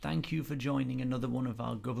Thank you for joining another one of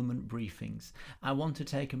our government briefings. I want to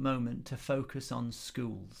take a moment to focus on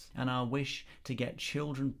schools and our wish to get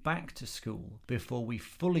children back to school before we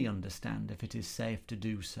fully understand if it is safe to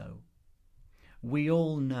do so. We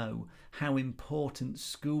all know how important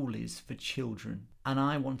school is for children, and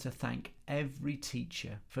I want to thank every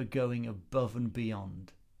teacher for going above and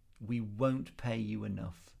beyond. We won't pay you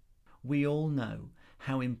enough. We all know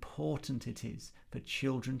how important it is for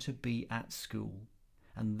children to be at school.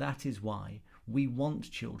 And that is why we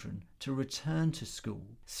want children to return to school,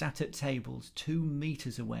 sat at tables 2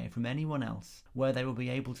 meters away from anyone else, where they will be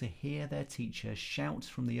able to hear their teacher shout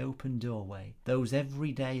from the open doorway those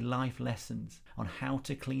everyday life lessons on how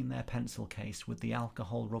to clean their pencil case with the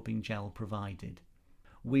alcohol rubbing gel provided.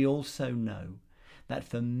 We also know that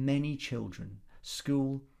for many children,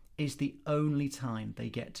 school is the only time they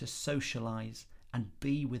get to socialise and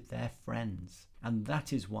be with their friends. And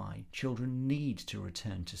that is why children need to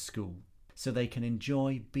return to school, so they can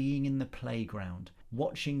enjoy being in the playground,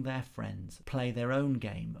 watching their friends play their own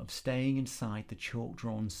game of staying inside the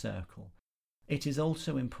chalk-drawn circle. It is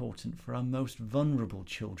also important for our most vulnerable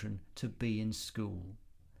children to be in school.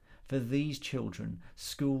 For these children,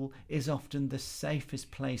 school is often the safest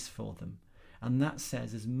place for them, and that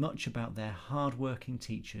says as much about their hard-working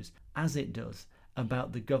teachers as it does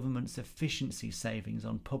about the government's efficiency savings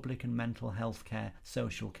on public and mental health care,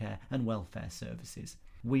 social care and welfare services.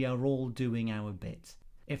 We are all doing our bit.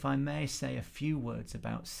 If I may say a few words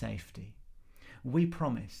about safety. We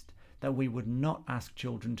promised that we would not ask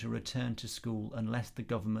children to return to school unless the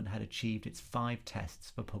government had achieved its 5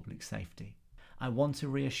 tests for public safety. I want to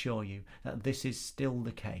reassure you that this is still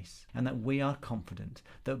the case, and that we are confident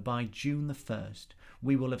that by June the 1st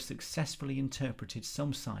we will have successfully interpreted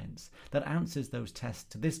some science that answers those tests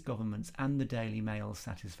to this government's and the Daily Mail's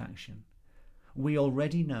satisfaction. We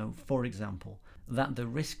already know, for example, that the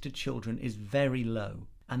risk to children is very low,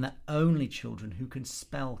 and that only children who can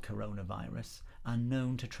spell coronavirus are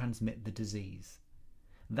known to transmit the disease.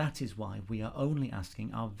 That is why we are only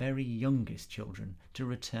asking our very youngest children to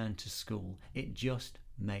return to school. It just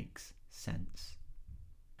makes sense.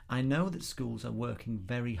 I know that schools are working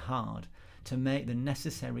very hard to make the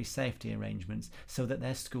necessary safety arrangements so that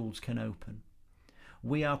their schools can open.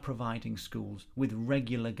 We are providing schools with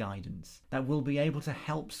regular guidance that will be able to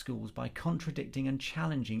help schools by contradicting and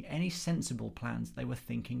challenging any sensible plans they were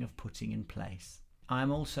thinking of putting in place. I am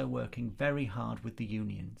also working very hard with the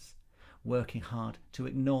unions, working hard to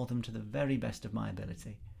ignore them to the very best of my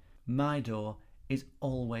ability. My door is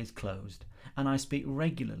always closed, and I speak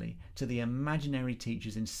regularly to the imaginary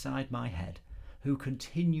teachers inside my head who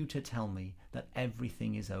continue to tell me that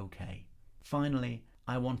everything is okay. Finally,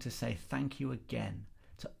 I want to say thank you again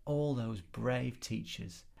to all those brave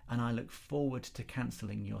teachers, and I look forward to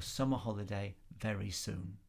cancelling your summer holiday very soon.